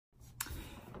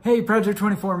Hey, Project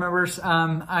 24 members.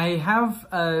 I have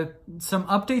some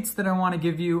updates that I want to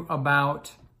give you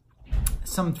about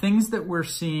some things that we're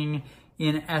seeing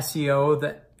in SEO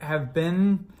that have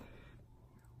been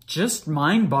just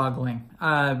mind-boggling.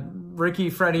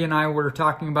 Ricky, Freddie, and I were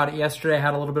talking about it yesterday. I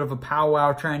had a little bit of a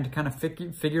powwow trying to kind of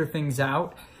figure things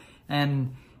out.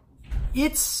 And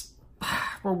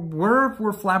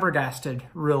we're flabbergasted,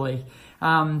 really.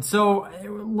 So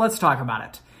let's talk about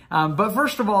it. But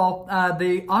first of all,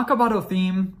 the Acabado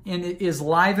theme is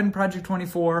live in Project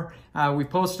 24. We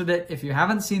posted it. If you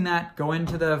haven't seen that, go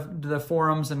into the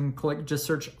forums and just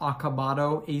search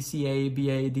Acabado,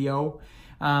 A-C-A-B-A-D-O,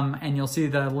 and you'll see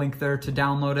the link there to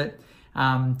download it.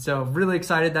 So really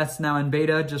excited. That's now in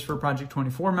beta just for Project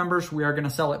 24 members. We are going to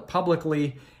sell it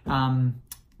publicly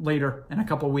later in a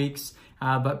couple weeks,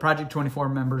 but Project 24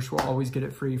 members will always get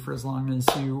it free for as long as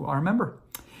you are a member.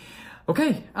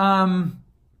 Okay.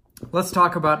 Let's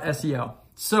talk about SEO.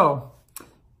 So,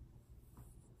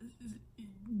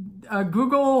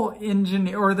 Google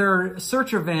engineer or their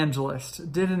search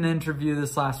evangelist did an interview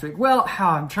this last week. Well,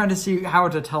 I'm trying to see how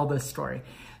to tell this story.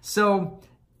 So,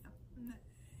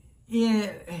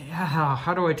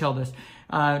 how do I tell this?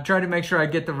 Try to make sure I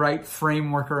get the right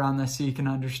framework around this so you can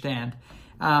understand.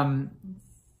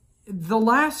 The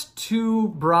last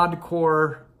two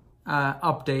BroadCore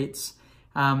updates.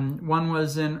 One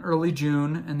was in early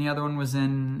June and the other one was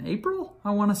in April,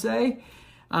 I want to say.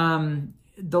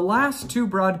 The last two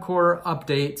BroadCore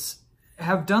updates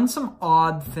have done some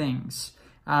odd things.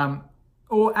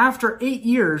 After 8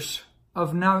 years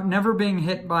of never being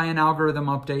hit by an algorithm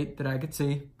update that I could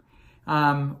see,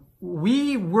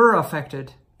 we were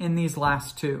affected in these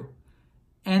last two.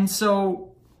 And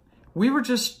so we were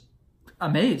just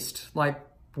amazed, like,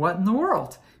 what in the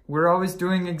world? We're always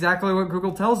doing exactly what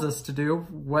Google tells us to do.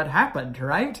 What happened,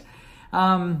 right?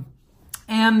 And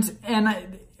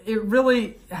it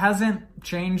really hasn't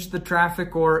changed the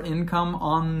traffic or income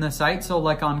on the site. So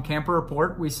like on Camper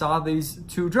Report, we saw these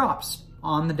two drops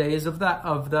on the days of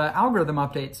the algorithm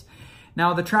updates.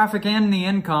 Now the traffic and the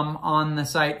income on the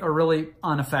site are really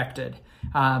unaffected.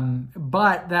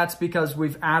 But that's because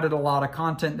we've added a lot of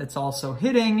content that's also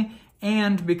hitting,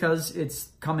 and because it's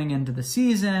coming into the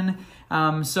season.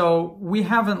 So we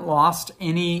haven't lost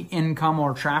any income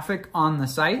or traffic on the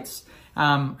sites.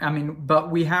 But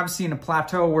we have seen a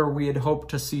plateau where we had hoped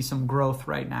to see some growth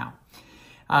right now.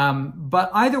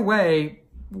 But either way,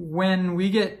 when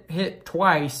we get hit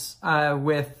twice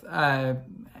with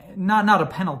not a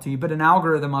penalty, but an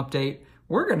algorithm update,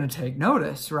 we're going to take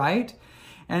notice, right?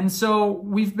 And so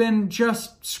we've been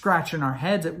just scratching our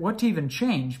heads at what to even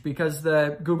change, because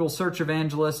the Google search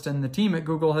evangelist and the team at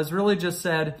Google has really just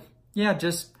said, yeah,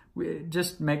 just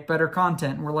make better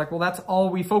content. And we're like, well, that's all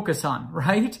we focus on,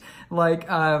 right? Like,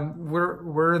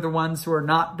 we're the ones who are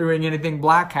not doing anything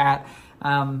black hat.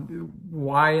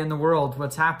 Why in the world?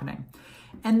 What's happening?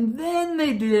 And then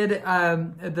they did,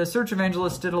 the search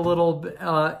evangelist did a little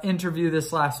interview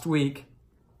this last week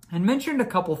and mentioned a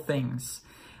couple things.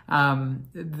 They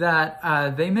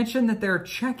mentioned that they're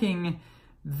checking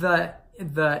the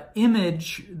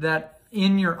image that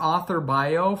in your author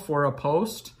bio for a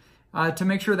post to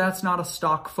make sure that's not a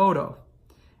stock photo,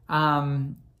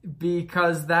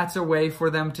 because that's a way for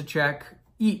them to check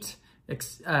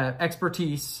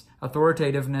expertise,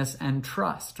 authoritativeness, and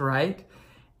trust, right?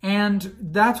 And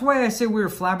that's why I say we were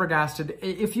flabbergasted.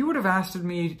 If you would have asked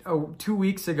me 2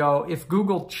 weeks ago if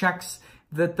Google checks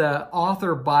that the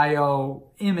author bio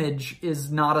image is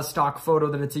not a stock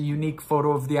photo, that it's a unique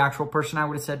photo of the actual person, I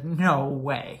would have said, no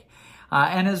way.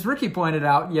 And as Ricky pointed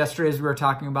out yesterday as we were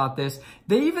talking about this,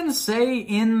 they even say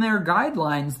in their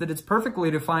guidelines that it's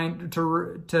perfectly defined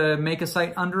to make a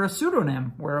site under a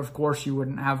pseudonym, where of course you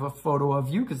wouldn't have a photo of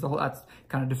you, because that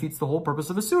kind of defeats the whole purpose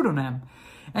of a pseudonym.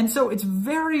 And so it's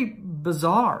very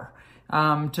bizarre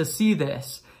to see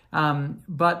this.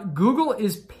 But Google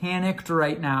is panicked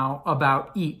right now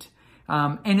about EAT.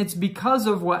 And it's because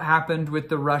of what happened with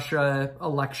the Russia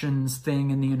elections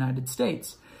thing in the United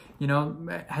States. You know,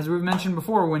 as we've mentioned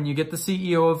before, when you get the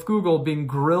CEO of Google being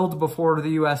grilled before the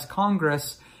US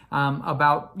Congress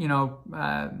about,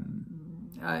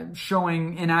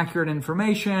 showing inaccurate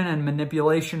information and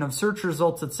manipulation of search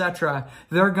results, etc.,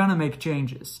 they're going to make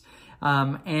changes.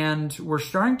 And we're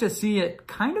starting to see it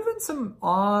kind of in some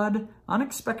odd,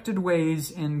 unexpected ways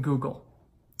in Google.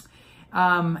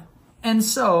 And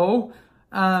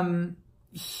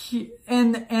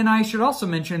I should also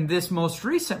mention this most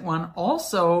recent one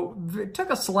also took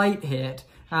a slight hit,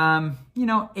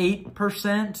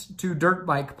 8% to Dirt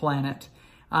Bike Planet.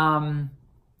 But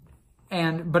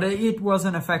it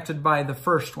wasn't affected by the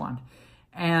first one.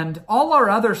 And all our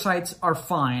other sites are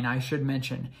fine, I should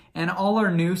mention. And all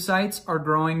our new sites are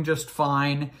growing just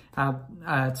fine.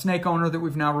 Snake Owner that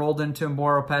we've now rolled into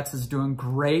Mboro Pets is doing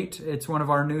great. It's one of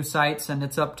our new sites and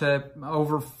it's up to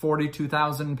over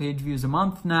 42,000 page views a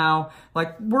month now.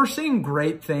 Like, we're seeing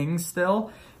great things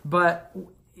still, but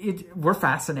we're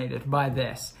fascinated by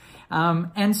this.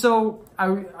 And so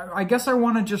I guess I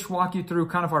want to just walk you through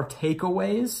kind of our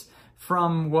takeaways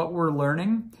from what we're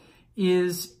learning.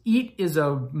 EAT is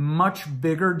a much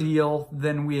bigger deal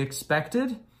than we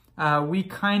expected. We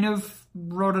kind of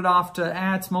wrote it off to,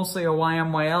 it's mostly a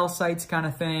YMYL sites kind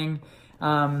of thing.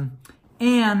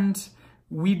 And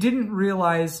we didn't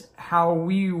realize how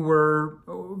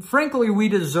frankly, we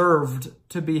deserved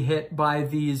to be hit by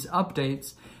these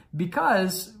updates,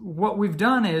 because what we've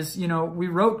done is, we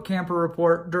wrote Camper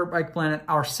Report, Dirt Bike Planet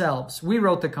ourselves. We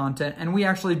wrote the content and we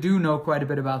actually do know quite a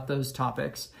bit about those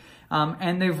topics.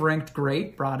 And they've ranked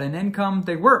great, brought in income,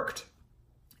 they worked.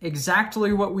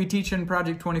 Exactly what we teach in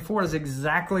Project 24 is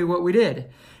exactly what we did.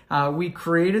 We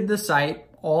created the site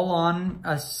all on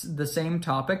the same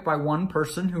topic by one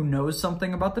person who knows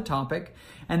something about the topic.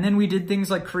 And then we did things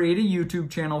like create a YouTube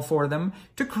channel for them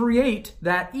to create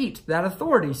that EAT, that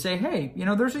authority. Say, hey,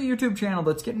 there's a YouTube channel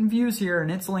that's getting views here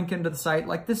and it's linking to the site.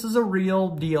 Like, this is a real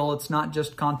deal. It's not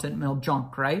just content mill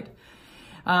junk, right?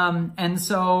 And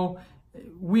so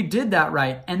we did that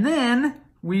right. And then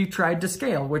we tried to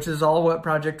scale, which is all what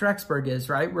Project Rexburg is,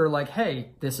 right? We're like,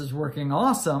 hey, this is working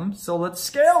awesome, so let's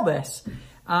scale this.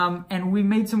 And we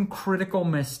made some critical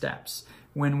missteps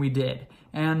when we did.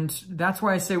 And that's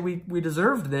why I say we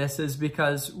deserved this, is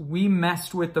because we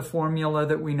messed with the formula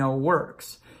that we know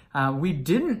works. We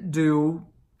didn't do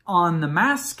on the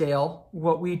mass scale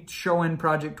what we show in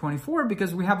Project 24,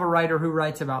 because we have a writer who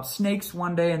writes about snakes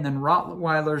one day and then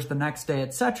Rottweilers the next day,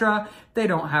 etc. They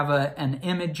don't have an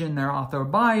image in their author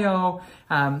bio.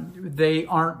 They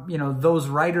aren't, those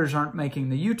writers aren't making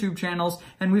the YouTube channels.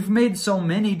 And we've made so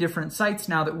many different sites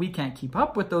now that we can't keep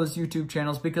up with those YouTube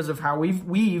channels because of how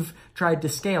we've tried to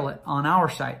scale it on our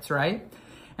sites, right?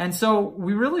 And so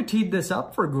we really teed this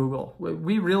up for Google.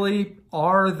 We really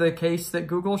are the case that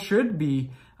Google should be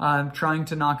trying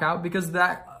to knock out, because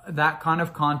that kind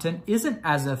of content isn't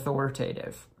as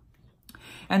authoritative.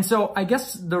 And so I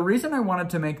guess the reason I wanted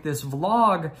to make this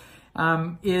vlog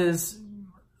is,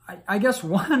 I guess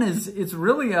one is, it's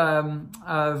really a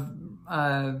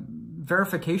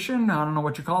verification, I don't know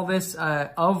what you call this,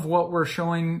 of what we're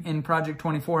showing in Project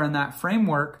 24 and that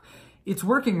framework. It's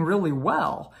working really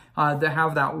well to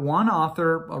have that one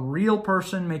author, a real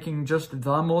person making just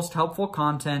the most helpful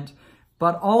content,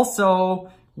 but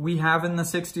also we have in the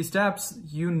 60 steps,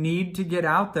 you need to get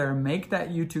out there, make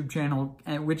that YouTube channel,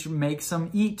 which makes some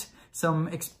EAT, some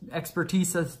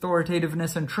expertise,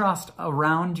 authoritativeness, and trust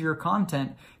around your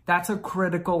content. That's a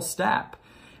critical step.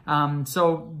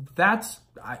 So that's,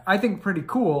 I think, pretty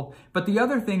cool. But the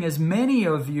other thing is, many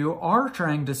of you are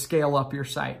trying to scale up your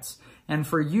sites. And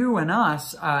for you and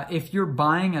us, if you're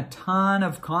buying a ton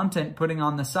of content, putting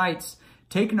on the sites,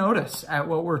 take notice at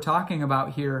what we're talking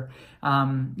about here.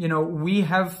 We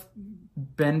have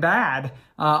been bad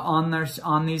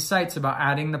on these sites about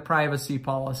adding the privacy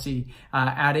policy,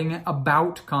 adding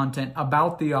about content,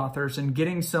 about the authors, and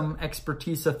getting some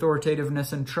expertise,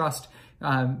 authoritativeness, and trust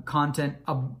content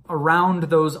around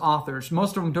those authors.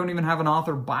 Most of them don't even have an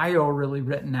author bio really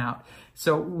written out.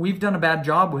 So we've done a bad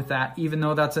job with that, even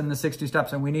though that's in the 60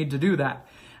 steps, and we need to do that.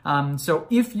 So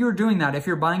if you're doing that, if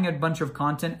you're buying a bunch of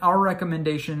content, our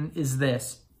recommendation is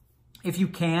this. If you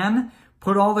can,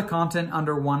 put all the content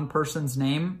under one person's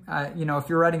name. If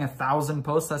you're writing 1,000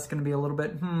 posts, that's going to be a little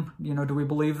bit, do we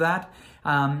believe that?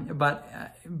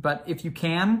 But if you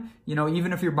can,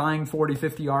 even if you're buying 40,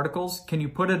 50 articles, can you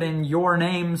put it in your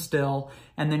name still,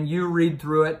 and then you read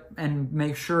through it and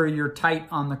make sure you're tight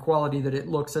on the quality, that it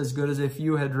looks as good as if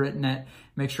you had written it.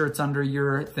 Make sure it's under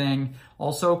your thing.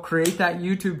 Also, create that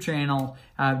YouTube channel,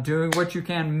 doing what you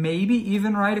can. Maybe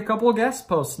even write a couple of guest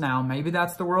posts now. Maybe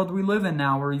that's the world we live in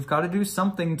now, where you've got to do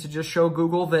something to just show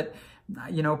Google that,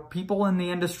 people in the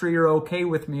industry are okay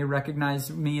with me, recognize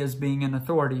me as being an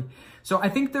authority. So I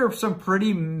think there are some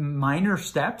pretty minor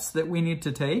steps that we need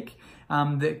to take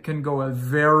that can go a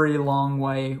very long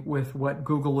way with what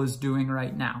Google is doing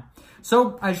right now.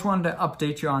 So I just wanted to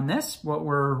update you on this, what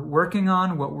we're working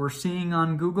on, what we're seeing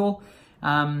on Google.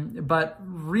 But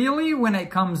really, when it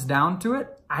comes down to it,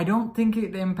 I don't think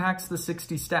it impacts the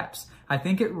 60 steps. I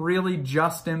think it really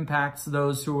just impacts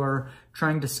those who are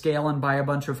trying to scale and buy a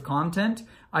bunch of content.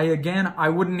 I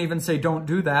wouldn't even say don't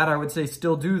do that. I would say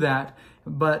still do that,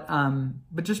 but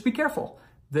just be careful.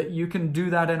 that you can do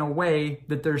that in a way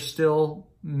that there's still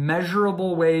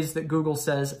measurable ways that Google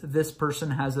says this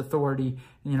person has authority,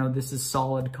 this is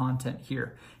solid content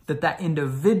here. That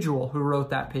individual who wrote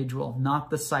that page will, not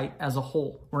the site as a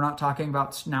whole. We're not talking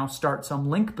about now start some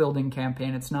link building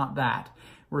campaign. It's not that.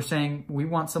 We're saying we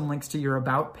want some links to your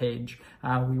about page.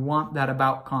 We want that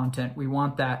about content. We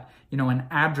want that, an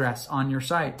address on your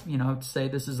site, to say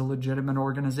this is a legitimate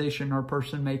organization or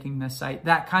person making this site.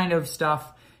 That kind of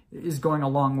stuff is going a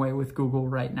long way with Google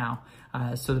right now,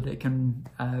 so that it can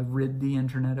rid the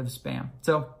internet of spam.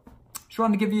 So just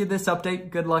wanted to give you this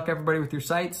update. Good luck, everybody, with your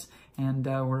sites, and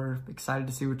we're excited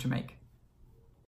to see what you make.